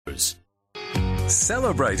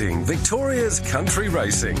Celebrating Victoria's country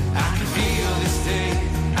racing. I can feel this day,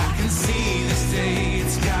 I can see this day,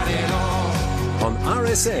 it's got it all. On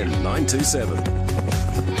RSN 927.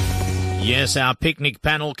 Yes, our picnic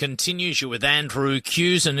panel continues. You're with Andrew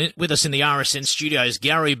Hughes, and with us in the RSN studios,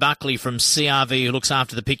 Gary Buckley from CRV, who looks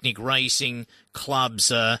after the picnic racing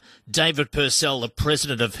clubs, David Purcell, the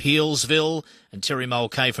president of Healesville, and Terry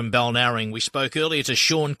Mulcahy from Balnarring. We spoke earlier to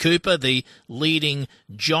Sean Cooper, the leading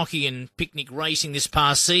jockey in picnic racing this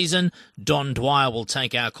past season. Don Dwyer will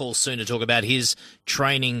take our call soon to talk about his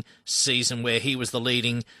training season, where he was the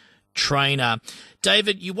leading trainer.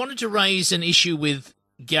 David, you wanted to raise an issue with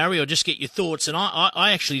Gary, or just get your thoughts, and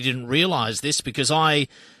I actually didn't realise this, because I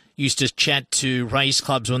used to chat to race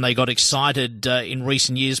clubs when they got excited in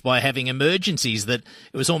recent years by having emergencies, that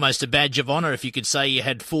it was almost a badge of honour if you could say you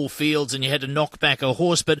had full fields and you had to knock back a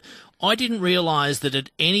horse. But I didn't realise that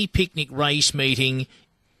at any picnic race meeting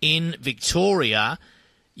in Victoria,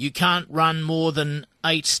 you can't run more than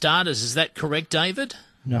 8 starters. Is that correct, David?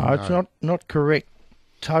 No, it's not correct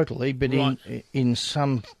totally, but right. in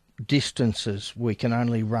some distances we can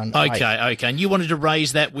only run 8. Okay. And you wanted to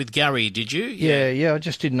raise that with Gary, did you? Yeah. I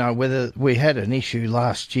just didn't know whether we had an issue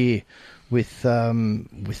last year with the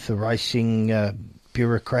racing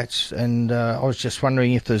bureaucrats, and I was just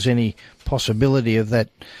wondering if there's any possibility of that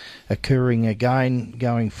occurring again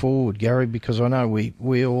going forward, Gary, because I know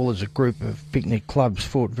we all as a group of picnic clubs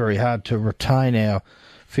fought very hard to retain our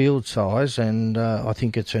field size, and I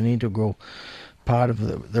think it's an integral part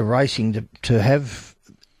of the racing to have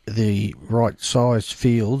the right size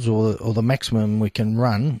fields or the maximum we can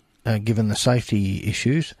run, given the safety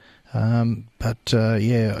issues. But do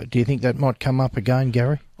you think that might come up again,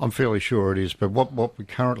 Gary? I'm fairly sure it is, but what we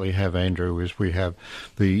currently have, Andrew, is we have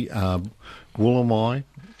the Woolamai,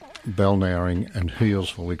 Balnarring and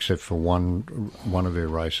Healesville, except for one of their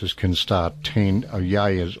races, can start 10.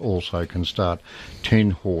 Yayas also can start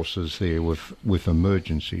 10 horses there with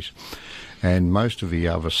emergencies. And most of the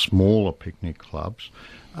other smaller picnic clubs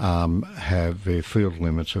have their field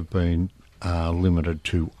limits have been limited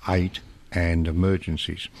to 8 and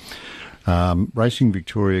emergencies. Racing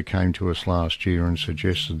Victoria came to us last year and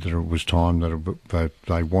suggested that it was time that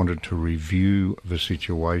they wanted to review the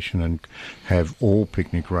situation and have all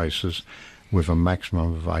picnic races with a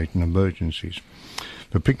maximum of 8 and emergencies.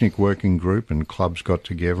 The picnic working group and clubs got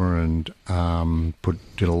together and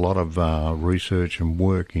did a lot of research and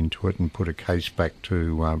work into it and put a case back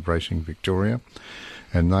to Racing Victoria,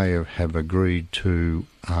 and they have agreed to,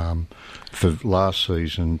 for last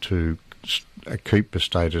season, to keep the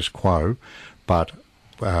status quo, but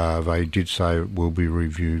they did say it will be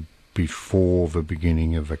reviewed before the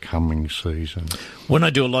beginning of the coming season. When I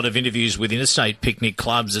do a lot of interviews with interstate picnic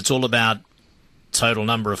clubs, it's all about total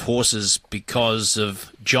number of horses because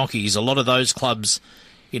of jockeys. A lot of those clubs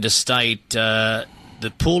interstate, the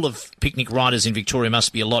pool of picnic riders in Victoria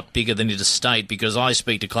must be a lot bigger than interstate, because I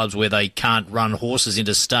speak to clubs where they can't run horses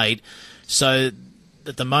interstate. So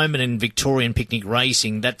at the moment in Victorian picnic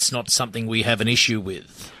racing, that's not something we have an issue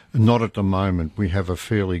with. Not at the moment. We have a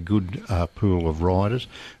fairly good pool of riders,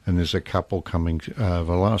 and there's a couple coming the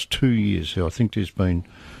last 2 years. I think there's been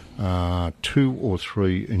 2 or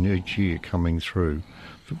 3 in each year coming through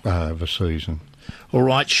the season. All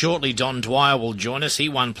right, shortly Don Dwyer will join us. He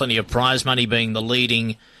won plenty of prize money being the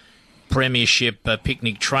leading premiership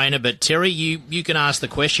picnic trainer. But Terry, you can ask the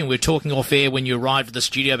question. We're talking off air when you arrived at the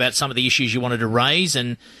studio about some of the issues you wanted to raise,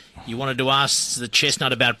 and you wanted to ask the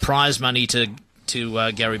chestnut about prize money to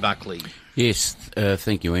Gary Buckley. Yes,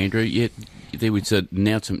 thank you, Andrew. Yeah, there was an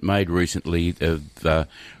announcement made recently of the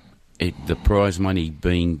prize money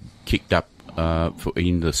being kicked up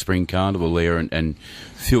in the spring carnival there and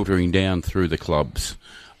filtering down through the clubs.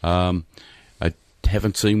 I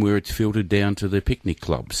haven't seen where it's filtered down to the picnic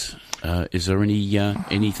clubs. Is there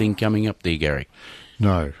anything coming up there, Gary?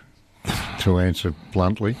 No. To answer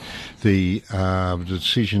bluntly, the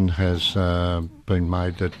decision has been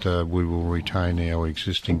made that we will retain our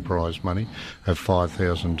existing prize money of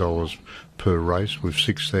 $5,000 per race, with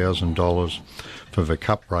 $6,000 for the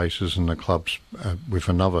cup races, and the clubs with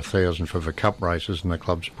another $1,000 for the cup races, and the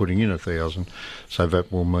clubs putting in $1,000. So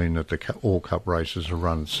that will mean that all cup races are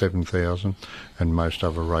run at $7,000, and most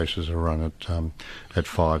other races are run at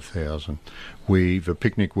 $5,000. The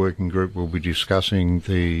picnic working group will be discussing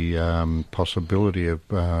the possibility of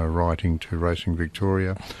writing to Racing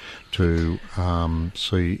Victoria to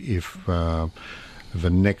see if the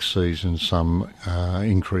next season some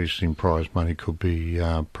increase in prize money could be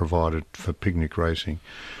provided for picnic racing.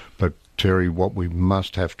 But Terry, what we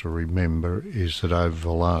must have to remember is that over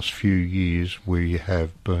the last few years we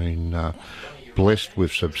have been blessed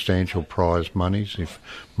with substantial prize monies. If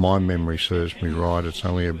my memory serves me right, it's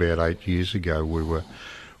only about 8 years ago we were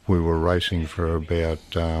racing for about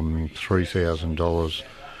 $3,000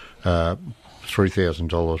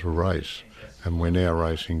 $3,000 a race, and we're now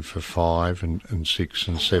racing for $5,000 and $6,000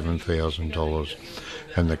 and $7,000,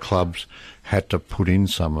 and the clubs had to put in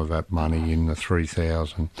some of that money in the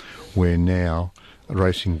 $3,000. Where now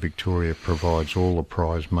Racing Victoria provides all the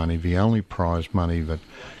prize money. The only prize money that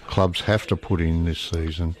clubs have to put in this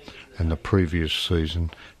season and the previous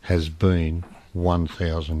season has been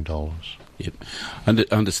 $1,000. Yep,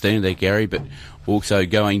 understand that, Gary, but also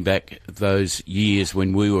going back those years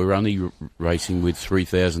when we were only racing with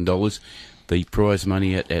 $3,000, the prize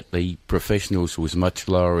money at the professionals was much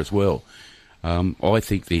lower as well. I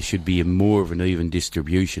think there should be more of an even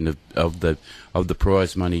distribution of the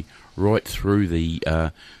prize money right through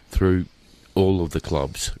through all of the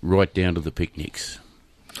clubs, right down to the picnics.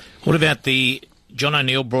 What about John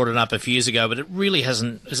O'Neill brought it up a few years ago, but it really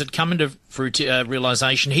hasn't. Has it come into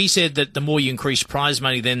realisation? He said that the more you increase prize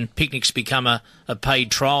money, then picnics become a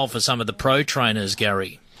paid trial for some of the pro trainers,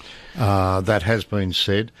 Gary. That has been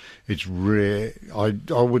said. It's rare. I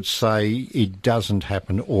would say it doesn't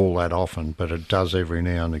happen all that often, but it does every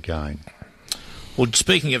now and again. Well,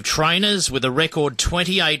 speaking of trainers, with a record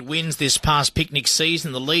 28 wins this past picnic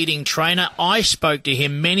season, the leading trainer, I spoke to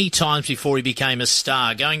him many times before he became a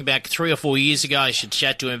star. Going back 3 or 4 years ago, I should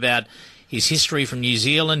chat to him about his history from New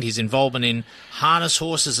Zealand, his involvement in harness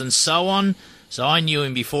horses and so on. So I knew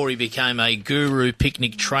him before he became a guru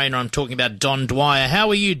picnic trainer. I'm talking about Don Dwyer. How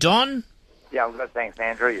are you, Don? Yeah, I'm good, thanks,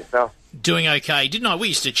 Andrew. Yourself? Doing okay. Didn't I? We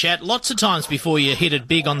used to chat lots of times before you hit it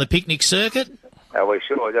big on the picnic circuit. We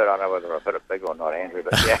sure did. I don't know whether I've hit it big or not, Andrew,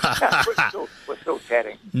 but yeah, we're still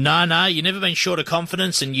chatting. No, you've never been short of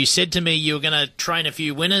confidence, and you said to me you were going to train a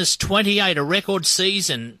few winners. 28, a record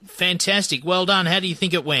season. Fantastic. Well done. How do you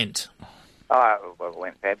think it went? Oh, well, it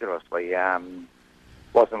went fabulously.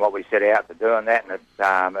 Wasn't what we set out to do in that, and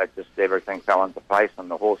it just everything fell into place,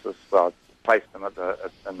 and the horses, well, placed them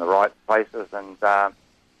in the right places, and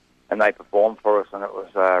they performed for us, and it was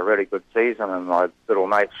a really good season. And my little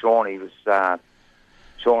mate Sean,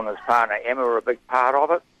 Sean and his partner Emma were a big part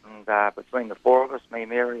of it, and between the four of us, me,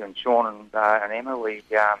 Mary, and Sean and Emma, we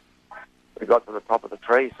got to the top of the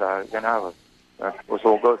tree. So it was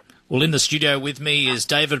all good. Well, in the studio with me is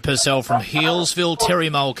David Purcell from Healesville, Terry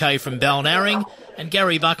Mulcahy from Balnarring, and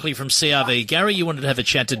Gary Buckley from CRV. Gary, you wanted to have a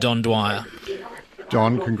chat to Don Dwyer.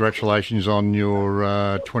 Don, congratulations on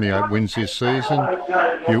your 28 wins this season.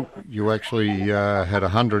 You actually had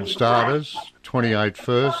 100 starters, 28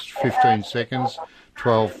 firsts, 15 seconds,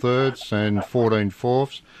 12 thirds and 14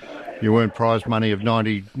 fourths. You earned prize money of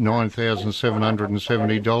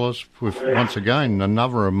 $99,770 with, once again,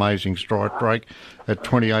 another amazing strike break at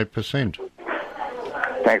 28%.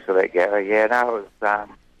 Thanks for that, Gary. Yeah, no, it was,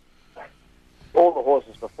 all the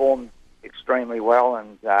horses performed extremely well,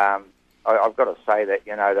 and I've got to say that,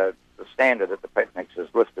 the standard at the picnics has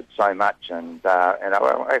lifted so much, and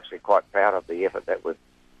I'm actually quite proud of the effort that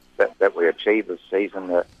we achieved this season.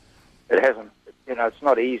 That it hasn't, it's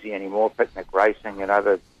not easy anymore, picnic racing.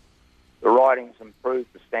 The riding's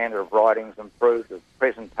improved, the standard of riding's improved, the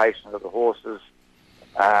presentation of the horses,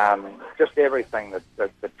 just everything.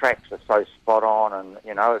 The tracks are so spot on, and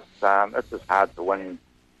it's as hard to win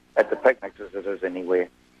at the picnics as it is anywhere.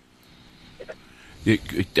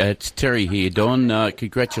 It's Terry here, Don.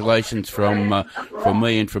 Congratulations from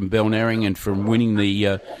me and from Balnarring, and from winning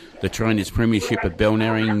the Trainers' Premiership at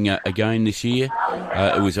Balnarring again this year.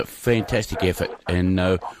 It was a fantastic effort, and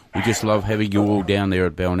we just love having you all down there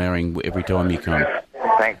at Balnarring every time you come.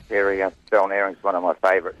 Thanks, Terry. Balnarring's one of my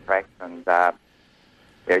favourite tracks, and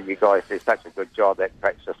you guys do such a good job. That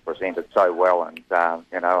track's just presented so well, and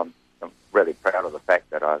I'm really proud of the fact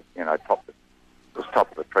that I was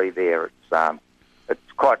top of the tree there.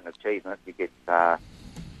 It's quite an achievement. You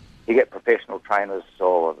get professional trainers,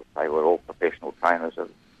 or they were all professional trainers that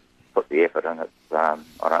put the effort in. I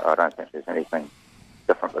don't think there's anything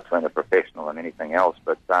different between a professional and anything else.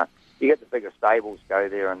 But you get the bigger stables go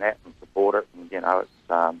there and support it, and it's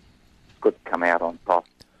good to come out on top.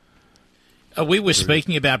 We were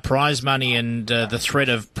speaking about prize money and the threat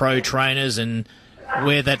of pro trainers and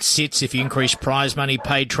where that sits if you increase prize money,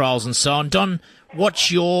 paid trials, and so on. Don, what's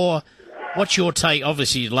your take?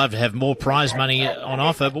 Obviously, you'd love to have more prize money on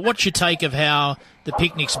offer, but what's your take of how the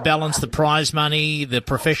picnics balance the prize money, the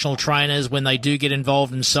professional trainers when they do get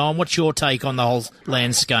involved, and so on? What's your take on the whole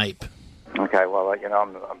landscape? Okay, well,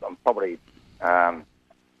 I'm probably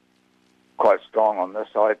quite strong on this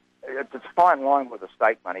side. It's a fine line with the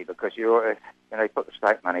stake money, because you put the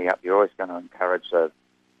stake money up, you're always going to encourage the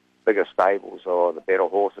bigger stables or the better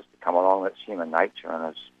horses to come along. That's human nature, and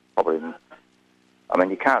it's probably, I mean,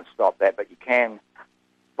 you can't stop that, but you can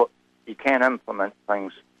implement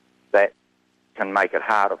things that can make it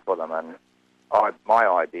harder for them. And my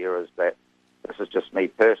idea is that, this is just me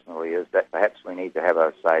personally, is that perhaps we need to have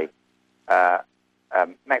a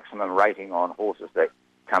maximum rating on horses that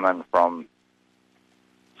come in from,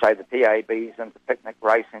 say, the TABs into picnic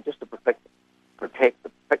racing, just to protect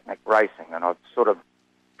the picnic racing. And I've sort of,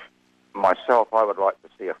 myself, I would like to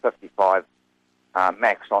see a 55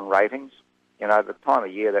 max on ratings. You know, the time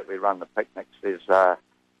of year that we run the picnics, there's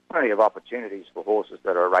plenty of opportunities for horses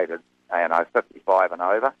that are rated, 55 and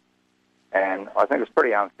over. And I think it's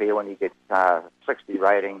pretty unfair when you get 60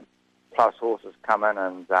 rating plus horses come in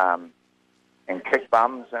and kick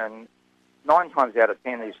bums. And 9 times out of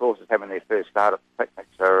 10, these horses having their first start at the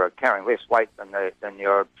picnics are carrying less weight than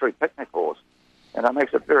your true picnic horse. And it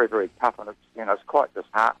makes it very, very tough, and it's quite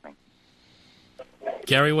disheartening.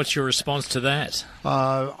 Gary, what's your response to that?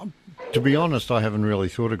 To be honest, I haven't really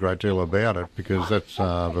thought a great deal about it, because that's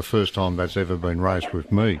the first time that's ever been raised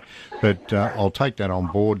with me. But I'll take that on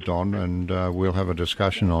board, Don, and we'll have a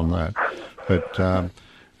discussion on that. But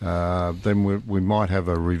then we might have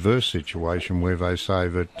a reverse situation where they say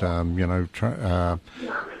that,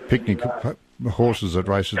 picnic horses that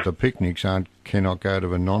race at the picnics cannot go to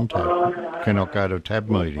cannot go to tab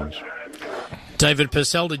meetings. David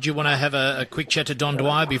Purcell, did you want to have a quick chat to Don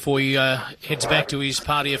Dwyer before he heads back to his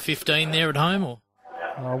party of 15 there at home? Or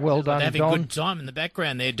well done, having Don. a good time in the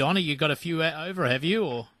background there, Donna. You got a few over, have you?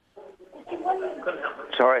 Or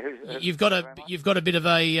Sorry, you've got a bit of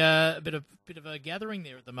a gathering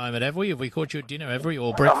there at the moment, have we? Have we caught you at dinner, have we,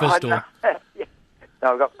 or breakfast? No,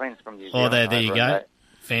 I've got friends from New Zealand. Oh, there you go.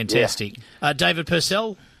 Fantastic. Yeah. David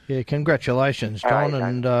Purcell. Yeah, congratulations, Don,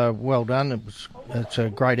 and well done. It's a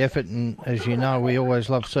great effort, and as you know, we always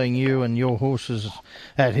love seeing you and your horses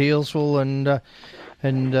at Healesville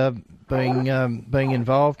and being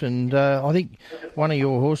involved. And I think one of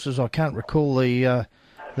your horses, I can't recall the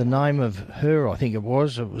name of her. I think it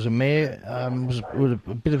was a mare. Was a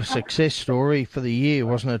bit of a success story for the year,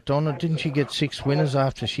 wasn't it, Donna? Didn't she get 6 winners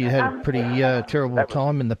after she had a pretty terrible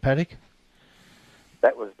time in the paddock?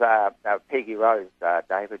 That was Peggy Rose,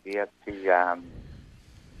 David. Yeah,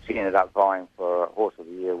 she ended up vying for Horse of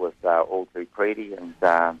the Year with All Too Creedy, and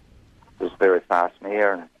it was a very fast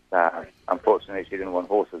mare. And unfortunately, she didn't win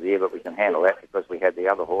Horse of the Year, but we can handle that because we had the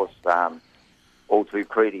other horse, All Too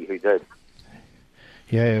Creedy, who did.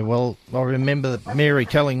 Yeah, well, I remember Mary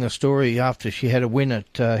telling the story after she had a win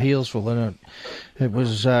at Healesville, and it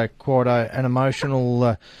was quite an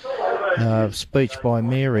emotional speech by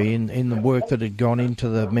Mary in the work that had gone into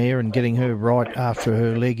the mare and getting her right after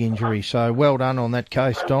her leg injury. So well done on that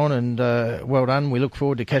case, Don, and well done. We look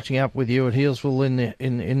forward to catching up with you at Healesville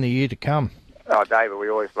in the year to come. Oh, David, we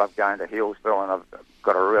always love going to Healesville, and I've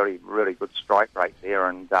got a really, really good strike rate there,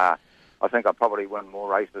 and I think I probably win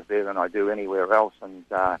more races there than I do anywhere else. And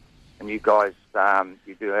you guys,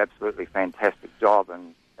 you do an absolutely fantastic job,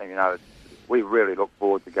 and we really look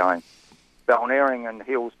forward to going. Balnarring and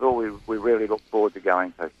Healesville, we really look forward to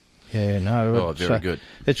going to. Yeah, no. Very good.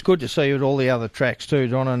 It's good to see you at all the other tracks too,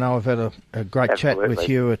 Don. I know I've had a great chat with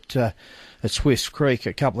you at Swifts Creek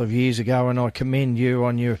a couple of years ago, and I commend you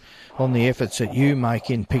on the efforts that you make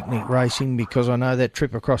in picnic racing, because I know that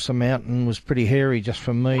trip across the mountain was pretty hairy just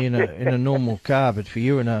for me in a normal car, but for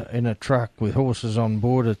you in a truck with horses on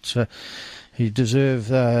board, it's you deserve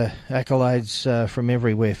accolades from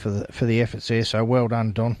everywhere for the efforts there. So well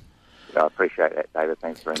done, Don. I appreciate that, David.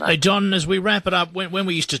 Thanks very much. Hey, Don, as we wrap it up, when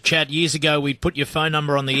we used to chat years ago, we'd put your phone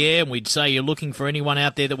number on the air and we'd say you're looking for anyone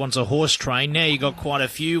out there that wants a horse train. Now you've got quite a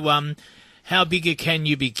few. How bigger can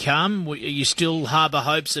you become? You still harbour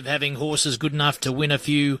hopes of having horses good enough to win a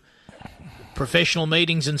few professional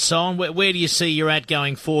meetings and so on? Where do you see you're at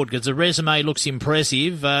going forward? Because the resume looks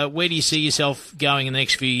impressive. Where do you see yourself going in the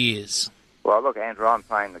next few years? Well, look, Andrew, I'm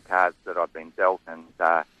playing the cards that I've been dealt, and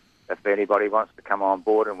if anybody wants to come on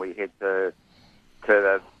board and we head to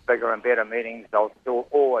the bigger and better meetings, I'll still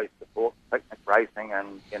always support picnic racing,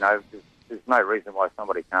 and, there's no reason why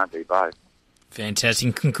somebody can't do both.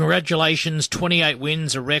 Fantastic. Congratulations, 28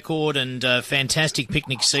 wins, a record, and a fantastic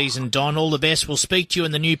picnic season, Don. All the best. We'll speak to you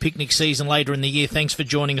in the new picnic season later in the year. Thanks for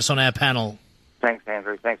joining us on our panel. Thanks,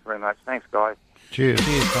 Andrew. Thanks very much. Thanks, guys. Cheers.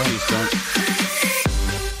 Cheers,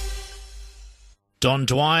 Don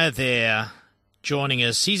Dwyer there, joining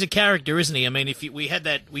us. He's a character, isn't he? I mean,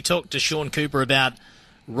 we talked to Sean Cooper about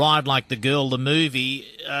Ride Like the Girl, the movie.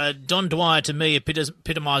 Don Dwyer, to me,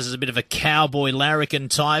 epitomises a bit of a cowboy larrikin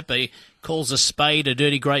type. He calls a spade a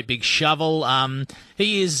dirty great big shovel.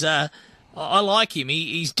 He is I like him.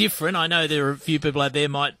 He's different. I know there are a few people out there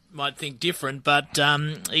might think different, but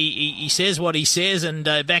he says what he says and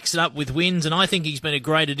backs it up with wins, and I think he's been a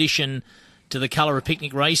great addition to the colour of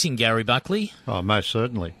Picnic Racing, Gary Buckley. Oh, most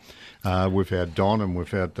certainly. We've had Don and we've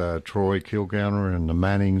had Troy Kilgour and the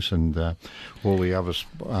Mannings and all the other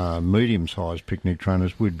medium-sized picnic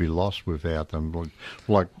trainers. We'd be lost without them.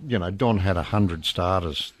 Like Don had 100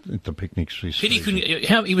 starters at the picnics this season.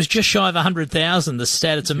 He was just shy of 100,000, the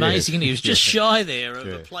stat. It's amazing. Yeah. He was just shy there of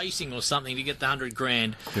a placing or something to get the 100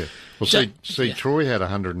 grand. Yeah. Well, Troy had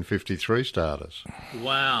 153 starters.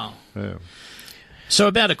 Wow. Yeah. So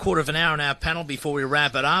about a quarter of an hour on our panel before we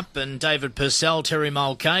wrap it up, and David Purcell, Terry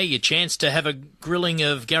Mulcahy, your chance to have a grilling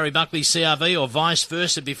of Gary Buckley's CRV or vice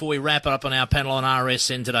versa before we wrap it up on our panel on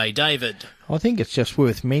RSN today. David? I think it's just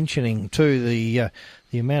worth mentioning too the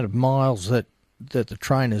amount of miles that the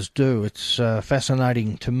trainers do. It's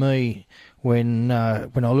fascinating to me when I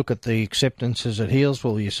look at the acceptances at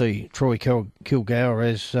Healesville. You see Troy Kilgour,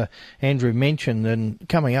 as Andrew mentioned, and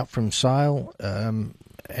coming up from Sale.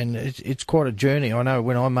 And it's quite a journey. I know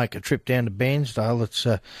when I make a trip down to Bairnsdale,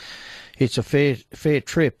 it's a fair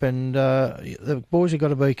trip, and the boys have got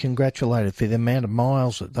to be congratulated for the amount of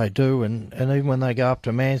miles that they do, and even when they go up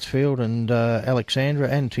to Mansfield and Alexandra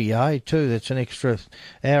and to Yea too, that's an extra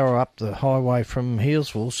hour up the highway from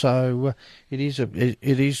Healesville. So it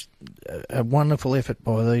is a wonderful effort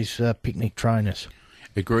by these picnic trainers.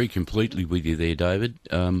 Agree completely with you there, David.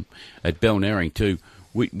 At Balnarring too,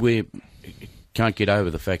 we're can't get over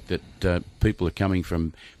the fact that people are coming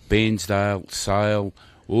from Bairnsdale, Sale,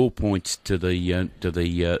 all points to the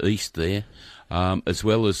east there, as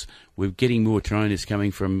well as we're getting more trainers coming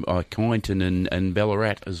from Kyneton and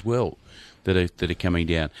Ballarat as well that are coming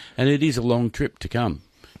down, and it is a long trip to come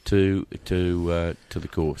to the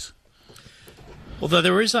course. Although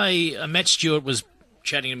there is Matt Stewart was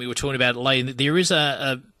chatting to me, we were talking about it later. There is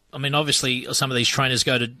I mean, obviously some of these trainers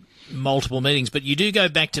go to multiple meetings, but you do go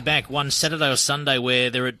back to back, one Saturday or Sunday where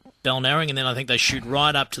they're at Balnarring, and then I think they shoot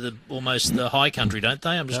right up to almost the high country, don't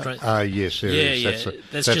they? I'm just trying. Yes, there is.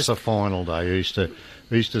 That's the final day.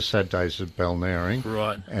 Easter Saturday's at Balnarring,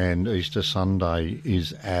 right, and Easter Sunday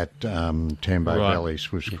is at Tambo Valley,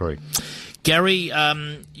 Swifts Creek. Gary,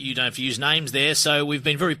 you don't have to use names there, so we've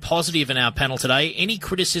been very positive in our panel today. Any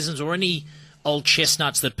criticisms or any old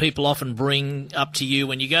chestnuts that people often bring up to you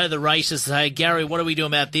when you go to the races, say, Gary, what are we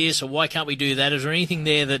doing about this, or why can't we do that? Is there anything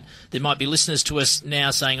there that there might be listeners to us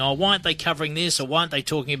now saying, oh, why aren't they covering this, or why aren't they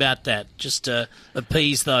talking about that? Just to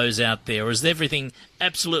appease those out there. Or is everything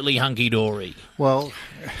absolutely hunky-dory? Well,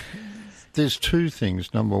 there's two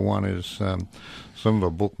things. Number one is some of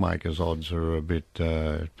the bookmakers' odds are a bit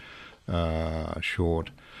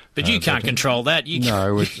short. But you can't control that. You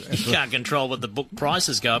you can't control what the book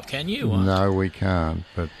prices go up, can you? No, we can't.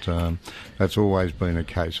 But that's always been a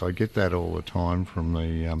case. I get that all the time from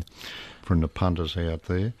the punters out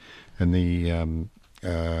there. And the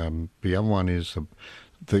other one is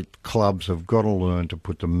the clubs have got to learn to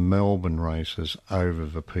put the Melbourne races over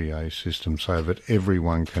the PA system so that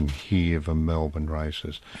everyone can hear the Melbourne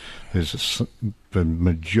races. The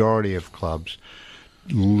majority of clubs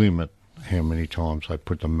limit how many times they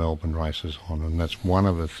put the Melbourne races on, and that's one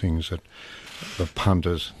of the things that the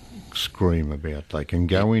punters scream about. They can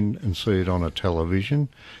go in and see it on a television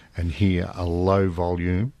and hear a low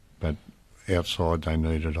volume, but outside they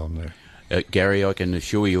need it on there. Gary, I can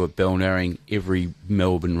assure you at Balnarring, every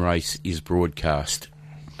Melbourne race is broadcast,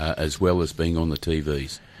 as well as being on the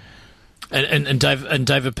TVs. And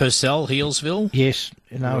David Purcell, Healesville? Yes,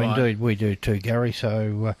 indeed we do too, Gary,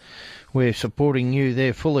 so we're supporting you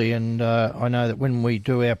there fully, and I know that when we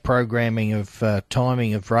do our programming of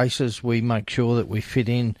timing of races, we make sure that we fit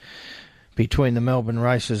in between the Melbourne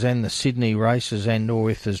races and the Sydney races, and or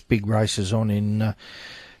if there's big races on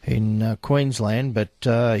in Queensland. But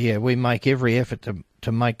we make every effort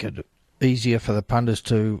to make it easier for the punters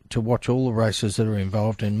to watch all the races that are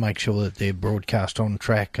involved and make sure that they're broadcast on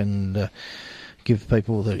track and give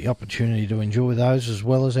people the opportunity to enjoy those as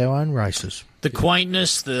well as our own races. The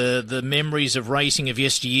quaintness, the memories of racing of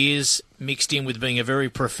yesteryears mixed in with being a very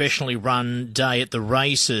professionally run day at the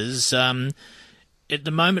races. At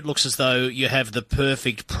the moment, it looks as though you have the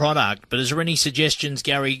perfect product, but is there any suggestions,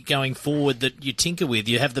 Gary, going forward that you tinker with?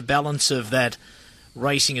 You have the balance of that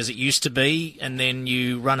racing as it used to be, and then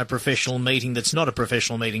you run a professional meeting that's not a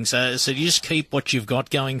professional meeting. So do you just keep what you've got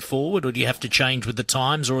going forward, or do you have to change with the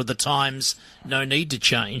times, or are the times no need to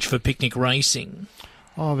change for picnic racing?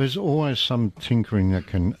 Oh, there's always some tinkering that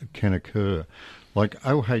can occur. Like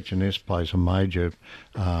OH&S plays a major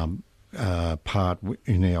part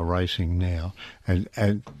in our racing now,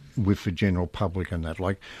 and with the general public and that.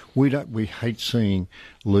 Like we hate seeing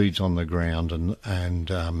leads on the ground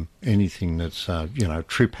and anything that's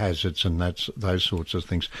trip hazards and those sorts of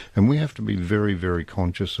things. And we have to be very, very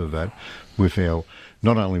conscious of that with our,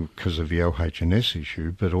 not only because of the LH&S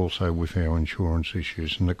issue, but also with our insurance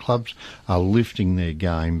issues. And the clubs are lifting their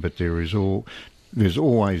game, but there's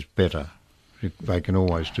always better. They can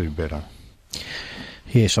always do better.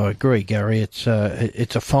 Yes, I agree, Gary. It's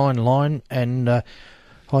a fine line, and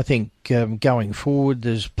I think going forward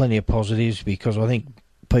there's plenty of positives, because I think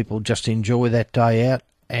people just enjoy that day out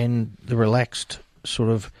and the relaxed sort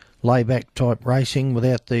of layback type racing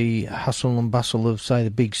without the hustle and bustle of, say,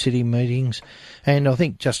 the big city meetings. And I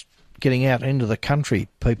think just getting out into the country,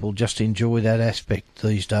 people just enjoy that aspect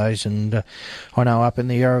these days. And I know up in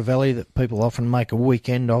the Yarra Valley that people often make a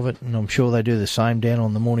weekend of it, and I'm sure they do the same down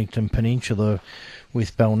on the Mornington Peninsula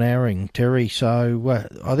with Balnarring, Terry. So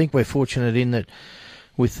I think we're fortunate in that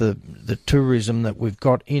with the tourism that we've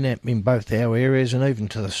got in both our areas, and even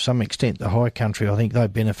to some extent the high country, I think they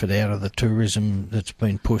benefit out of the tourism that's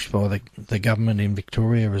been pushed by the government in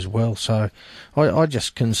Victoria as well. So I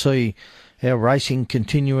just can see our racing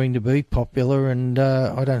continuing to be popular, and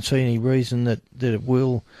I don't see any reason that it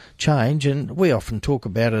will change. And we often talk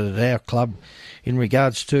about it at our club in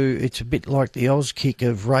regards to, it's a bit like the Auskick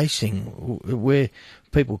of racing, where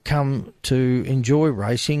people come to enjoy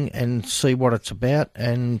racing and see what it's about,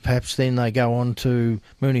 and perhaps then they go on to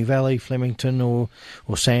Moonee Valley, Flemington or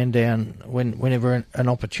Sandown whenever an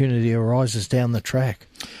opportunity arises down the track.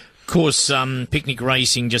 Of course, picnic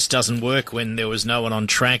racing just doesn't work when there was no one on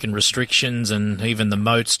track and restrictions, and even the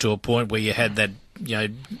moats, to a point where you had that,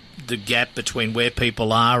 the gap between where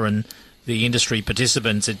people are and the industry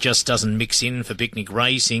participants. It just doesn't mix in for picnic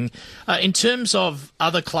racing. In terms of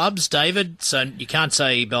other clubs, David, so you can't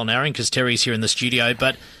say Balnarring because Terry's here in the studio,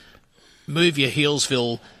 but move your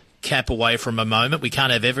Healesville cap away from a moment. We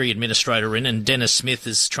can't have every administrator in, and Dennis Smith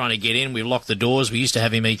is trying to get in. We locked the doors. We used to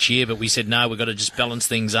have him each year, but we said, no, we've got to just balance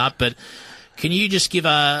things up. But can you just give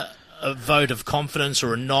a vote of confidence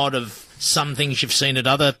or a nod of some things you've seen at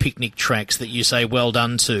other picnic tracks that you say well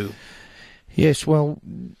done to? Yes, well,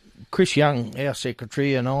 Chris Young, our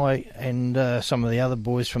secretary, and I, and some of the other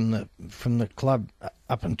boys from the club,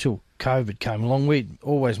 up until COVID came along, we'd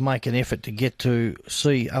always make an effort to get to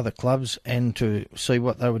see other clubs and to see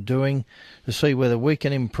what they were doing, to see whether we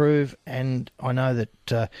can improve. And I know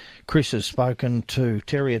that Chris has spoken to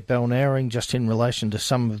Terry at Balnarring just in relation to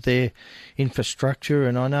some of their infrastructure,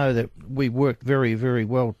 and I know that we worked very, very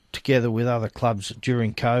well together with other clubs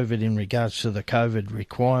during COVID in regards to the COVID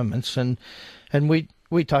requirements, and we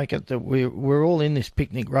take it that we're all in this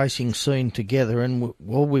picnic racing scene together, and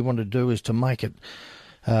all we want to do is to make it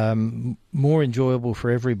more enjoyable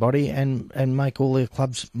for everybody, and make all their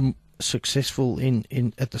clubs successful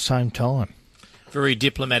in at the same time. Very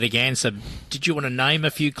diplomatic answer. Did you want to name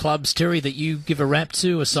a few clubs, Terry, that you give a rap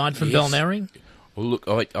to aside from Balnarring? Well, look,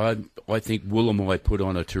 I think Woolamai put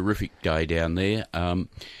on a terrific day down there.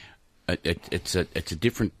 It's a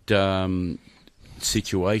different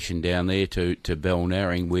situation down there to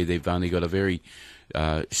Balnarring, where they've only got a very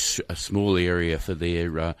a small area for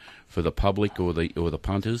their for the public or the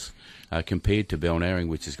punters, compared to Balnarring,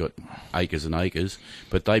 which has got acres and acres.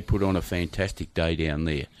 But they put on a fantastic day down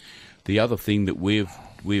there. The other thing that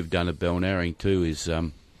we've done at Balnarring too is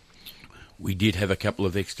we did have a couple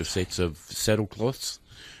of extra sets of saddle cloths,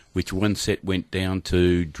 which one set went down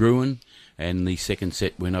to Druin and the second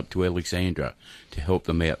set went up to Alexandra to help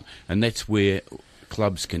them out. And that's where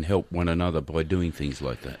clubs can help one another by doing things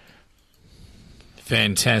like that.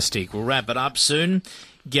 Fantastic. We'll wrap it up soon.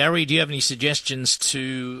 Gary, do you have any suggestions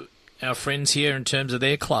to our friends here in terms of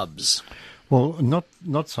their clubs? Well,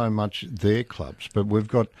 not so much their clubs, but we've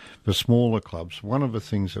got the smaller clubs. One of the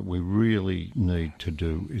things that we really need to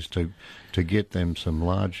do is to get them some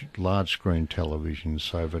large screen televisions,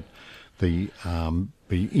 so that the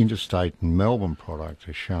interstate and Melbourne product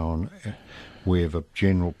is shown where the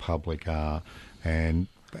general public are, and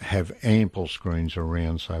have ample screens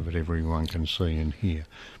around so that everyone can see and hear,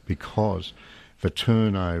 because the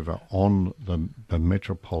turnover on the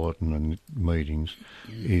metropolitan meetings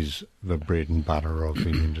is the bread and butter of the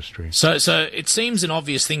industry. So it seems an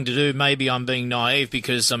obvious thing to do. Maybe I'm being naive,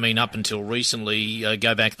 because, I mean, up until recently,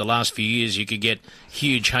 go back the last few years, you could get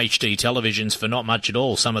huge HD televisions for not much at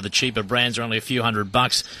all. Some of the cheaper brands are only a few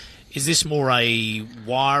 $100. Is this more a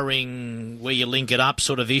wiring where you link it up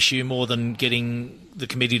sort of issue, more than getting the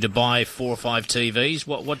committee to buy 4 or 5 TVs?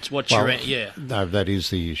 What's your... Yeah. No, that is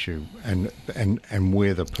the issue, and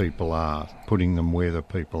where the people are, putting them where the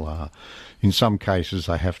people are. In some cases,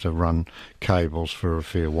 they have to run cables for a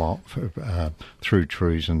fair while through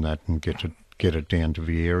trees and that, and get it down to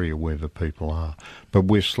the area where the people are. But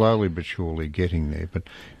we're slowly but surely getting there. But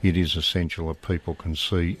it is essential that people can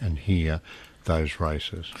see and hear those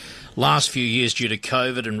races. Last few years, due to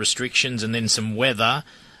COVID and restrictions and then some weather,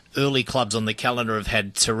 early clubs on the calendar have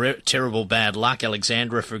had terrible bad luck.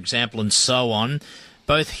 Alexandra, for example, and so on.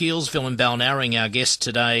 Both Healesville and Balnarring, our guests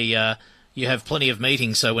today, you have plenty of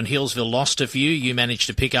meetings, so when Healesville lost a few, you managed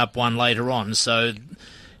to pick up one later on. So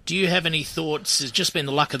do you have any thoughts? Has just been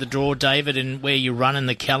the luck of the draw, David, in where you run in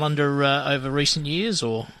the calendar over recent years?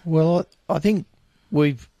 Or Well, I think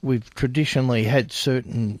we've traditionally had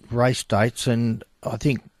certain race dates, and I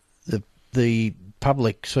think the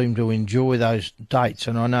public seem to enjoy those dates,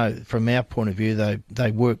 and I know from our point of view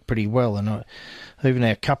they work pretty well. And even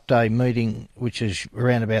our Cup Day meeting, which is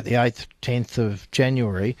around about the 8th, 10th of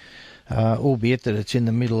January, albeit that it's in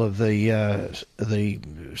the middle of the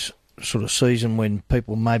sort of season when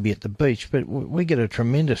people may be at the beach, but we get a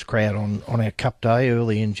tremendous crowd on our Cup Day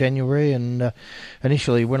early in January. And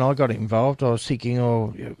initially, when I got involved, I was thinking,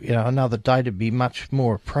 another date would be much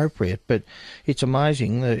more appropriate. But it's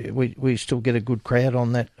amazing that we still get a good crowd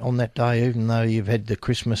on that day, even though you've had the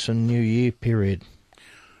Christmas and New Year period.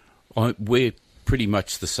 We're pretty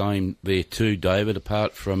much the same there too, David,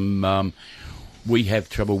 apart from we have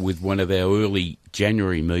trouble with one of our early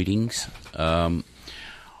January meetings.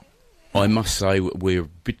 I must say we're a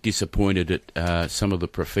bit disappointed at some of the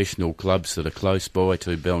professional clubs that are close by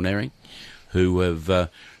to Balnarring, who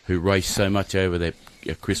race so much over that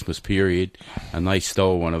Christmas period, and they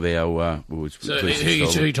stole one of our... So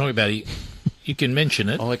who are you talking about? You can mention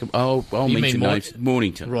it. I'll mention names.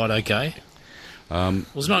 Mornington. Right, okay. Well,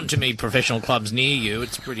 there's not too many professional clubs near you.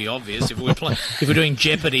 It's pretty obvious. If we're doing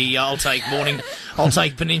Jeopardy, I'll take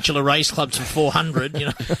Peninsula Race Clubs for 400. You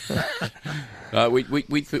know.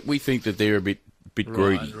 We think that they're a bit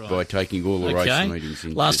greedy by taking all the race meetings.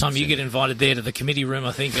 Last time you get invited there to the committee room,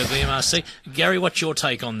 I think, of the MRC. Gary, what's your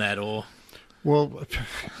take on that? Or well,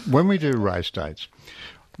 when we do race dates,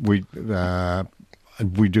 we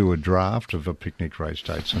do a draft of the picnic race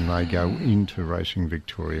dates, and they go into Racing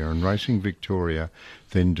Victoria, and Racing Victoria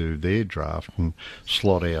then do their draft and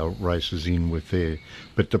slot our races in with their.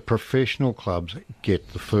 But the professional clubs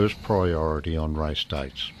get the first priority on race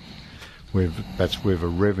dates. That's where the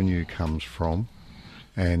revenue comes from,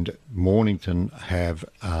 and Mornington have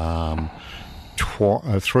 3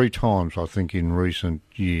 times, I think, in recent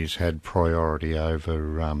years had priority over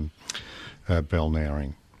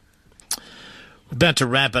Balnarring. About to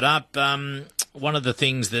wrap it up. One of the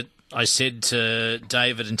things that I said to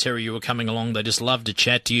David and Terry, you were coming along, they just love to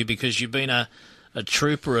chat to you because you've been a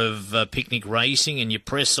trooper of picnic racing, and you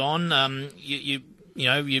press on. You're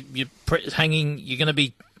going to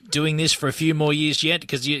be doing this for a few more years yet,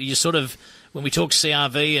 because you sort of, when we talk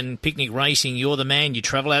CRV and picnic racing, you're the man. You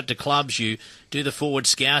travel out to clubs, you do the forward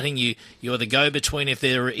scouting, you're the go-between if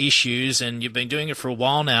there are issues, and you've been doing it for a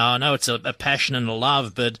while now. I know it's a passion and a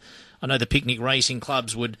love, but I know the picnic racing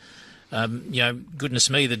clubs would, goodness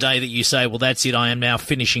me, the day that you say, well, that's it, I am now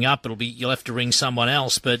finishing up, you'll have to ring someone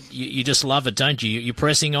else, but you just love it, don't you? You're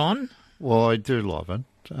pressing on? Well, I do love it.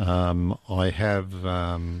 I have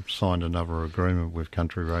signed another agreement with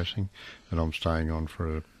Country Racing, and I'm staying on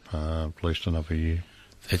for at least another year.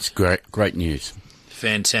 That's great news.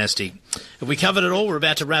 Fantastic. Have we covered it all? We're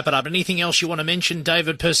about to wrap it up. Anything else you want to mention,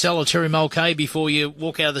 David Purcell or Terry Mulcahy, before you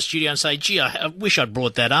walk out of the studio and say, gee, I wish I'd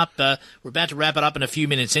brought that up? We're about to wrap it up in a few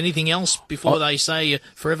minutes. Anything else before they say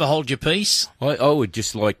forever hold your peace? I would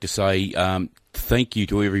just like to say thank you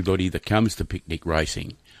to everybody that comes to picnic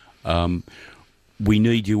racing. We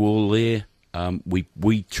need you all there.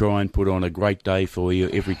 We try and put on a great day for you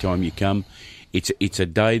every time you come. It's a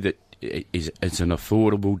day that it's an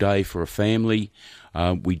affordable day for a family.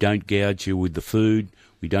 We don't gouge you with the food.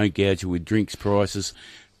 We don't gouge you with drinks prices.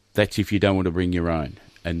 That's if you don't want to bring your own.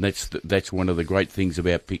 And that's one of the great things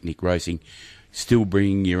about picnic racing, still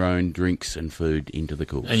bringing your own drinks and food into the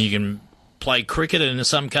course. And you can play cricket, and in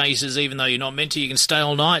some cases, even though you're not meant to, you can stay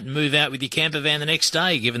all night and move out with your camper van the next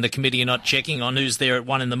day, given the committee are not checking on who's there at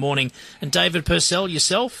 1 a.m. And David Purcell,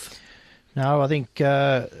 yourself? No, I think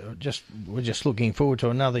we're just looking forward to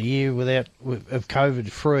another year of COVID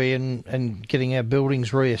free and getting our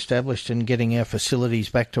buildings re-established and getting our facilities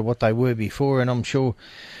back to what they were before. And I'm sure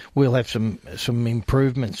we'll have some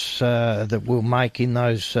improvements that we'll make in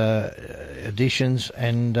those additions,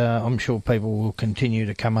 and I'm sure people will continue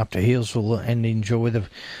to come up to Healesville and enjoy the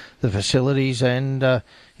facilities. And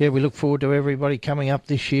we look forward to everybody coming up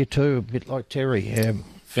this year too, a bit like Terry.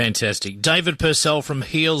 Fantastic. David Purcell from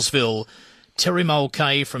Healesville, Terry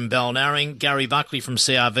Mulcahy from Balnarring, Gary Buckley from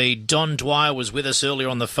CRV, Don Dwyer was with us earlier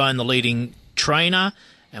on the phone, the leading trainer,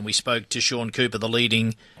 and we spoke to Sean Cooper, the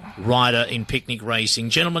leading rider in picnic racing.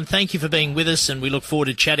 Gentlemen, thank you for being with us, and we look forward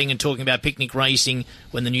to chatting and talking about picnic racing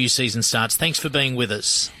when the new season starts. Thanks for being with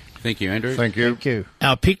us. Thank you, Andrew. Thank you. Thank you.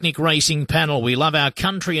 Our picnic racing panel. We love our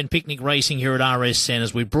country and picnic racing here at RSN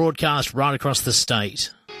as we broadcast right across the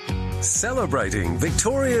state. Celebrating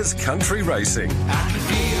Victoria's country racing. I can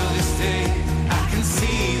feel this day, I can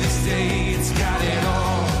see this day, it's got it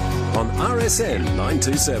all. On RSN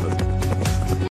 927.